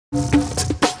Okay,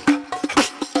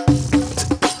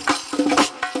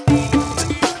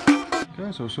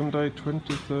 so Sunday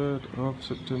 23rd of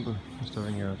September, just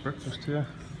having a breakfast here.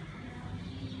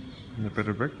 And a bed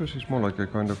and breakfast is more like a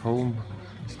kind of home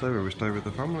stay where we stay with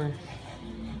the family.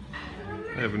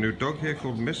 I have a new dog here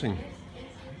called Missing.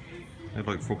 They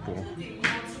like football.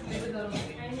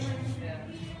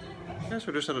 Yes,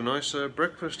 we just had a nice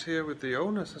breakfast here with the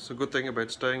owners. That's a good thing about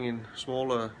staying in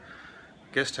smaller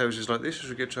guest houses like this, is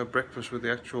we get to have breakfast with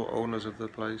the actual owners of the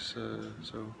place.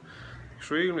 So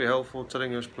extremely helpful,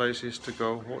 telling us places to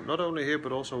go, not only here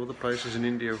but also other places in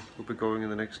India we'll be going in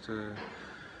the next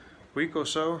week or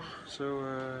so.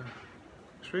 So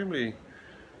extremely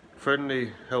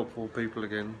friendly, helpful people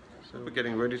again. So we're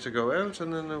getting ready to go out,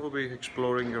 and then we'll be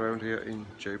exploring around here in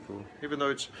Jaipur, even though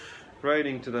it's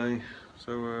raining today.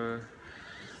 So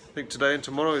I think today and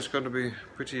tomorrow it's going to be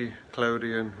pretty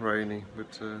cloudy and rainy,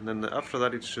 but then after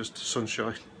that it's just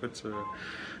sunshine. But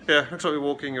yeah, looks like we're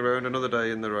walking around another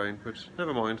day in the rain, but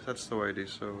never mind, that's the way it is,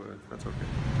 so that's okay.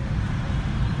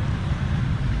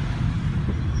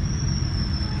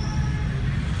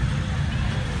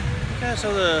 Yeah,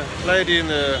 so the lady in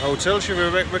the hotel, she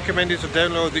recommended to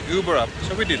download the Uber app,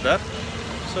 so we did that.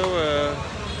 So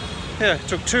yeah, it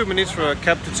took 2 minutes for a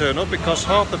cab to turn up, because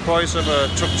half the price of a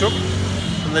tuk-tuk,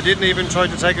 and they didn't even try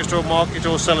to take us to a market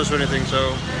or sell us or anything,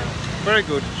 so very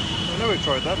good. I know we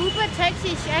tried that. Uber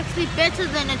taxi is actually better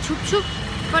than a tuk-tuk,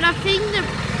 but I think the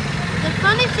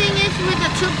funny thing is with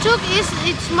the tuk-tuk is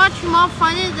it's much more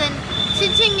funny than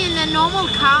sitting in a normal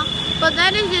car, but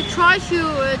that is a choice you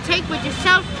take with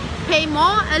yourself. Pay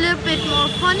more, a little bit more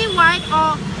funny ride,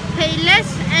 or pay less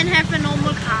and have a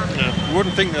normal car. Yeah, we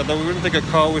wouldn't think that though. We wouldn't think a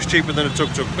car was cheaper than a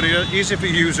tuk-tuk, but it's easy if you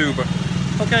use Uber.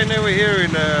 Okay, now we're here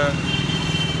in the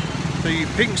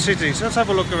Pink City, so let's have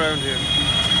a look around here.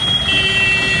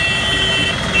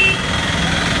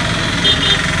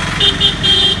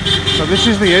 So this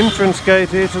is the entrance gate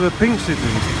here to the Pink City.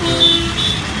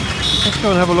 Let's go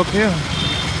and have a look here.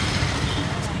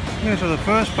 Yeah, so the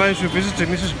first place we're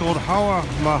visiting, this is called Hawa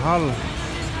Mahal.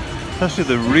 It's actually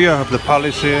the rear of the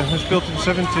palace here. It was built in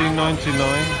 1799,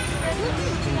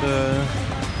 and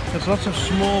there's lots of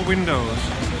small windows.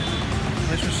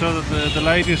 This was so that the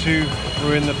ladies who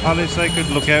were in the palace, they could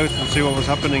look out and see what was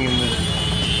happening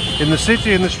in the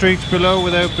city, in the streets below,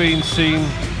 without being seen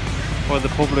by the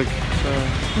public. So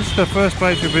this is the first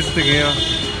place we're visiting here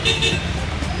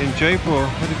in Jaipur,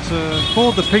 but it's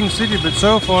called the Pink City, but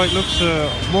so far it looks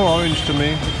more orange to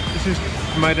me. This is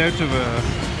made out of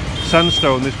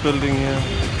sandstone, this building here.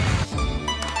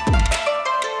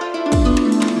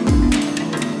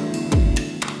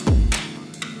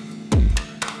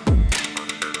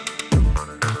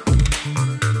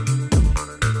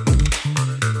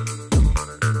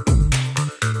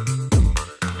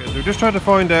 Okay, so we're just trying to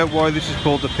find out why this is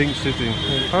called the Pink City.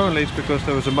 Apparently it's because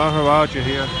there was a Maharaja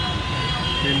here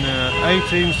in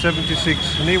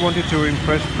 1876, and he wanted to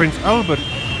impress Prince Albert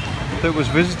that was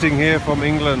visiting here from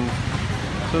England.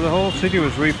 So the whole city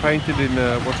was repainted in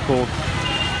what's called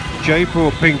Jaipur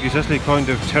Pink. It's actually kind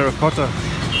of terracotta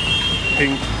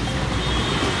pink.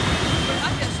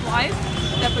 His wife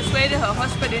that persuaded her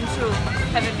husband into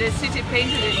having the city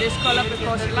painted in this color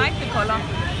because he liked the color,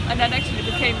 and that actually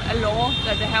became a law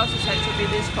that the houses had to be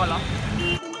this color.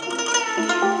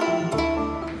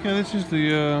 Okay, this is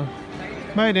the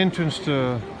main entrance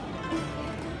to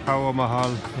Hawa Mahal,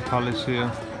 the palace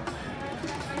here.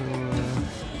 So,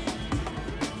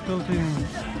 built in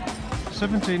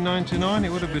 1799,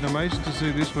 it would have been amazing to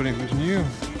see this when it was new.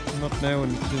 Not now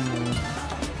when it's in a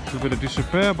little bit of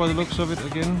disrepair by the looks of it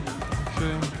again.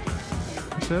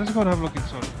 So let's go and have a look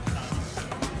inside.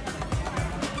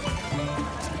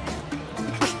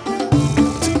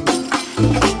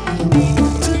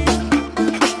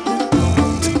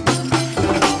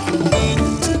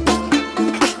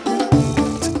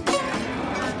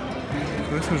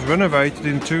 Renovated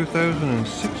in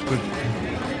 2006, but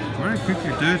very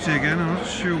quickly dirty again. I'm not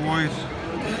sure why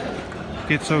it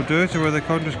gets so dirty, where they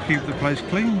can't just keep the place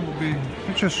clean. It would be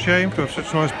such a shame to have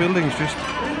such nice buildings just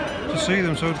to see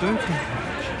them so dirty.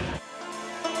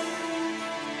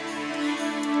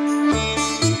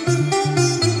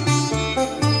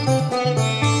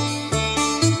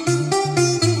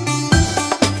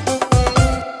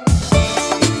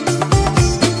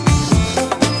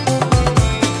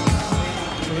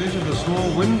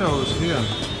 Windows here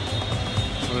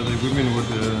where the women would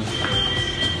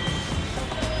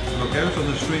look out on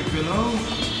the street below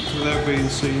without being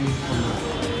seen from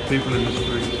the people in the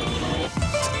street.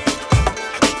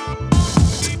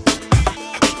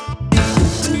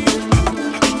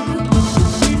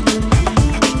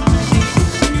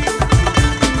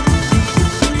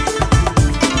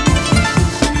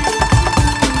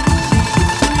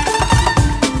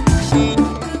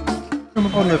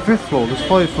 the 5th floor. There's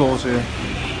 5 floors here.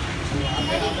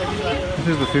 This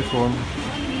is the 5th one.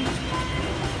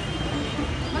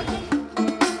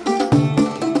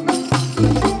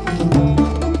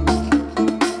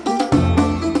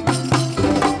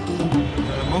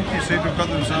 The monkeys seem to have got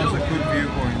themselves a good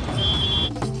viewpoint.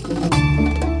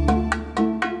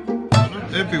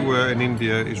 Not everywhere in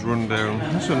India is run down.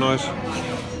 That's a nice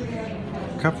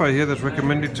cafe here that's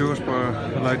recommended to us by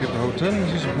a lady at the hotel.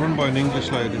 This is run by an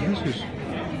English lady. This is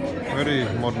very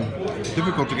modern.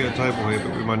 Difficult to get a table here,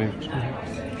 but we managed.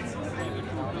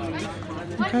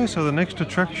 Okay, so the next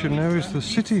attraction now is the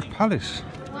City Palace.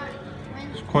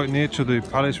 It's quite near to the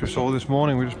palace we saw this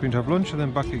morning. We've just been to have lunch and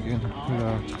then back again. We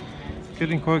are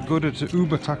getting quite good at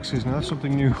Uber taxis now. That's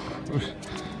something new. Just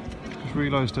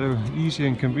realised how easy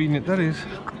and convenient that is.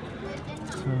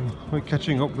 So we're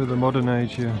catching up with the modern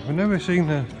age here. We've never seen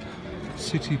the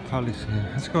City Palace here.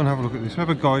 Let's go and have a look at this. We have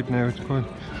a guide now. It's quite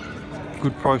a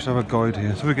good price to have a guide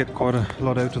here. So we get quite a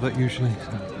lot out of that usually.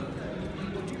 So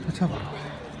let's have a look.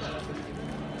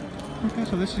 Okay,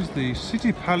 so this is the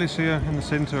City Palace here in the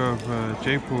centre of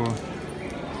Jaipur.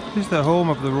 This is the home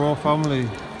of the royal family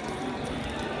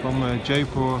from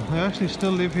Jaipur. They actually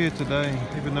still live here today,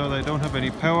 even though they don't have any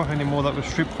power anymore. That was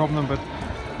stripped from them, but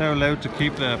they're allowed to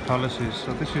keep their palaces.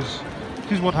 So this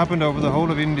is what happened over the whole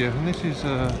of India, and this is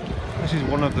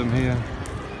one of them here.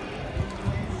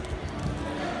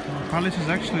 The palace is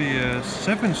actually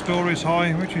 7 stories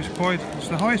high, which is it's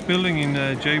the highest building in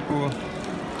Jaipur.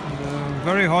 And,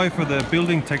 very high for the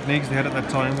building techniques they had at that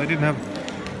time. They didn't have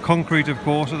concrete, of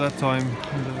course, at that time.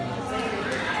 And,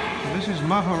 so this is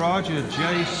Maharaja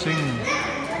Jai Singh.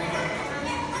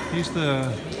 He's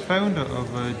the founder of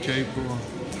Jaipur.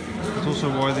 That's also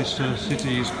why this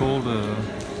city is called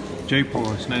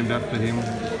Jaipur. It's named after him.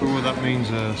 Pur, that means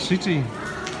city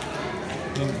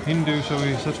in Hindu, so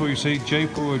that's what you say,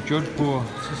 Jaipur, Jodhpur.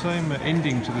 It's the same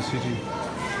ending to the city.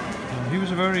 He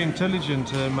was a very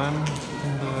intelligent man,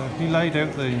 and he laid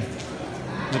out the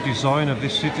design of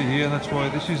this city here. That's why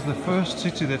this is the first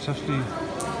city that's actually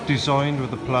designed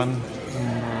with a plan,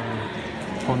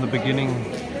 and, from the beginning.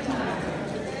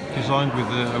 Designed with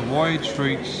wide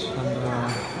streets, and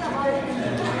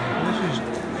this is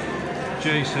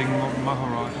Jai Singh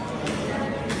Maharaj.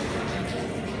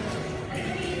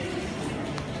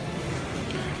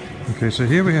 Okay, so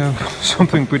here we have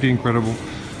something pretty incredible.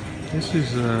 This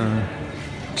is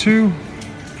 2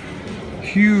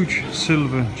 huge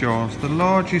silver jars, the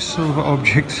largest silver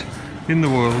object in the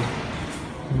world.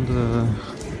 And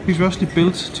these were actually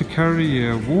built to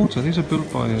carry water. These are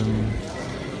built by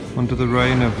under the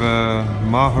reign of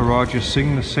Maharaja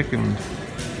Singh II.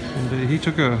 And he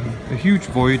took a huge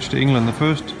voyage to England, the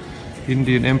first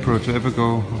Indian emperor to ever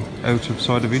go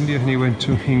outside of India, and he went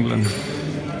to England.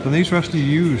 And these were actually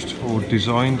used or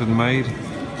designed and made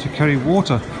to carry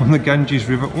water from the Ganges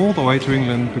River all the way to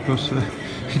England, because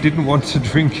he didn't want to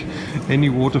drink any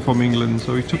water from England,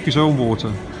 so he took his own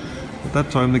water. At that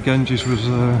time the Ganges was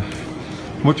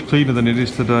much cleaner than it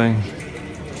is today.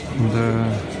 And,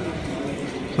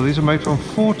 so these are made from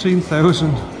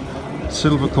 14,000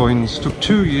 silver coins. It took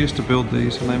 2 years to build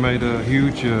these, and they made a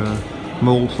huge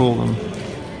mould for them.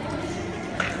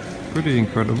 Pretty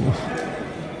incredible.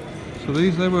 So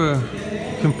they were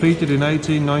completed in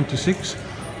 1896,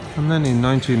 and then in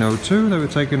 1902 they were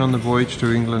taken on the voyage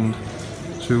to England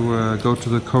to go to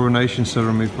the coronation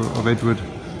ceremony of Edward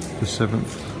VII.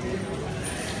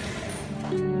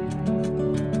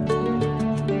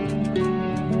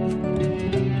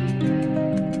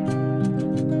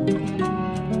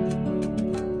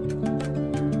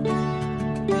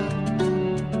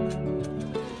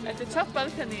 At the top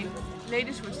balcony,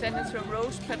 ladies would stand and throw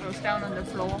rose petals down on the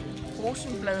floor,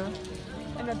 rosenblade,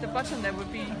 and at the bottom there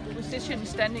would be musicians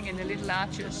standing in the little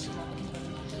arches.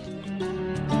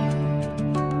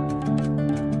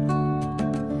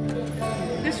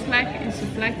 This flag is a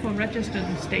flag from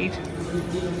Rajasthan state,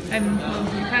 and well,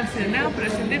 you can't see it now, but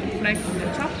there's a little flag on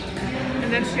the top,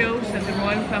 and that shows that the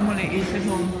royal family is at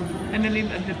home, and they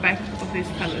live at the back of this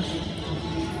palace.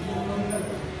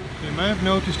 You may have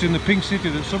noticed in the Pink City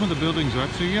that some of the buildings are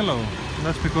actually yellow, and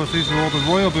that's because these are all the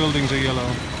royal buildings are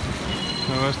yellow.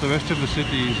 Whereas the rest of the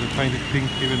city is painted pink,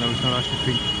 even though it's not actually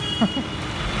pink.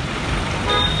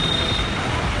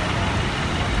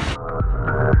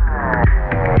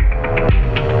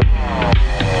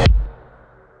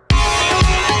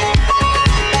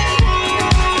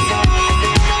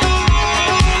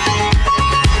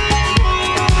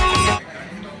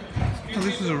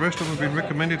 We've been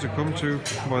recommended to come to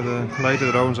by the lady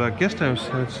that owns our guest house.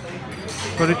 It's a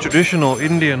very traditional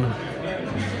Indian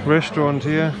restaurant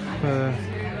here.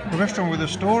 A restaurant with a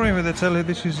story where they tell you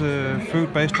this is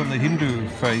food based on the Hindu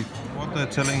faith. What they're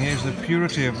telling here is the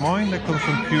purity of mind that comes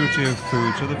from purity of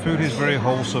food. So the food is very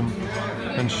wholesome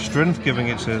and strength giving,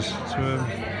 it says. It's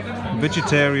a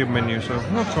vegetarian menu, so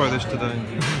I'll try this today.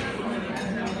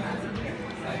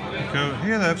 So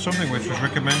here they have something which was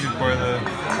recommended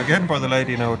by the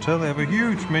lady in the hotel. They have a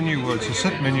huge menu, well, it's a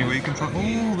set menu where you can try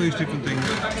all these different things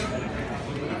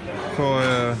for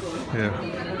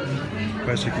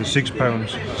basically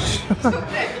 £6.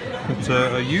 It's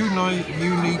a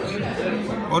unique,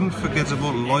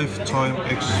 unforgettable lifetime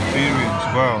experience.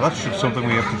 Wow, that's something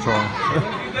we have to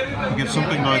try. You get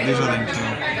something like this, I think.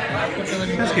 So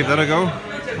let's give that a go.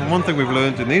 And one thing we've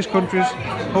learned in these countries: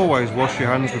 always wash your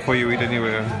hands before you eat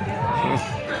anywhere. So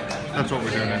that's what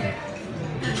we're doing now.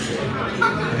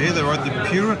 Here they write, the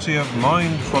purity of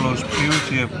mind follows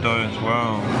purity of diet.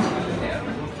 Wow.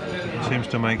 Seems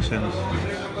to make sense.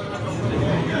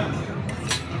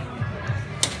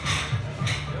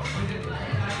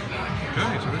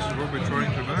 Okay, so this is what we're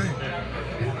trying today.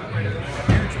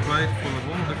 Huge plate full of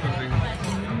all different things.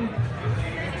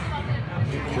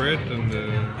 Bread and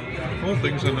all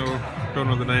things I don't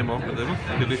know the name of, but they look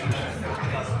delicious.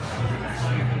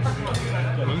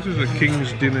 Well, this is a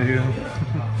king's dinner here.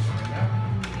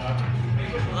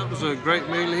 Well, that was a great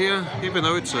meal here. Even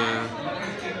though it's a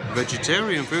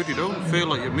vegetarian food, you don't feel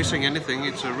like you're missing anything.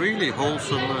 It's a really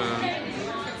wholesome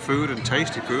food and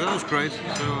tasty food. That was great.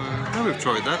 So now we've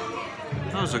tried that.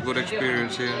 That was a good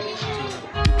experience here.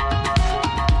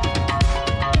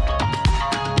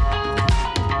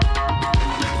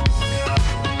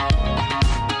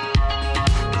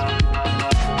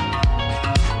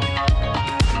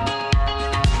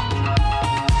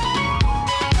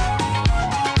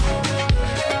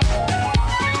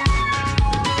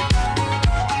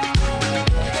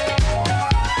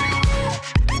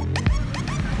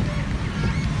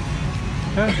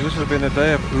 So this has been a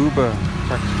day of Uber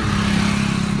taxi.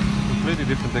 Completely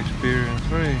different experience,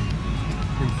 very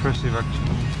impressive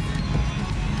actually.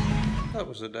 That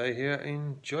was the day here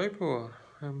in Jaipur.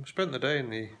 Spent the day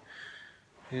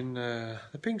in the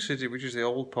Pink City, which is the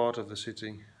old part of the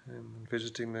city,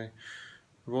 visiting the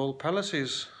royal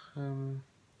palaces.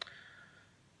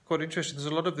 Quite interesting.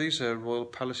 There's a lot of these royal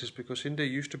palaces because India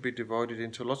used to be divided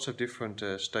into lots of different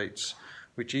states,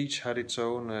 which each had its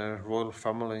own royal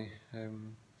family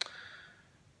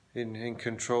in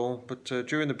control. But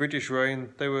during the British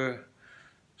reign, they were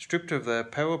stripped of their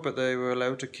power, but they were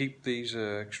allowed to keep these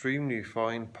extremely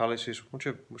fine palaces, which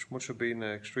must have been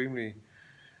extremely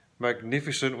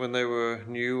magnificent when they were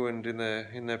new and in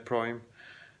their prime.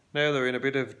 Now they're in a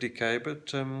bit of decay, but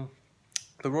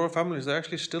the royal families, they're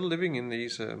actually still living in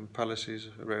these palaces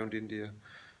around India,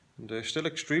 and they're still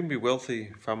extremely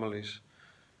wealthy families.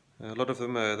 A lot of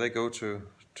them, they go to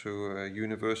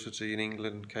university in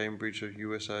England, Cambridge, or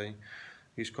USA,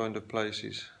 these kind of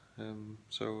places.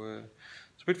 So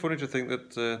it's a bit funny to think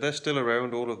that they're still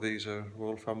around, all of these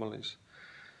royal families.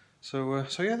 So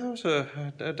yeah, that was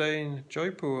a day in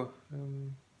Jaipur.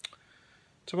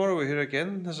 Tomorrow we're here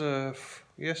again.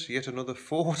 There's yet another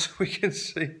fort we can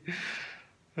see,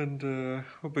 and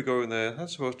we'll be going there.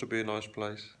 That's supposed to be a nice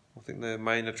place. I think the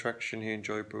main attraction here in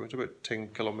Jaipur, it's about 10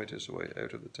 kilometers away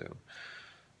out of the town.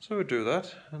 So we'll do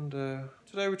that, and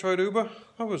today we tried Uber.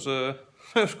 That was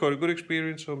quite a good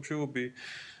experience, so I'm sure we'll be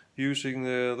using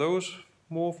those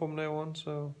more from now on.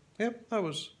 So yeah, that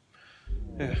was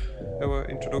our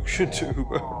introduction to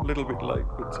Uber. A little bit late,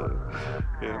 but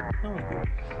yeah, that was good.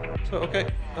 So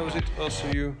okay, that was it. I'll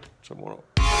see you tomorrow.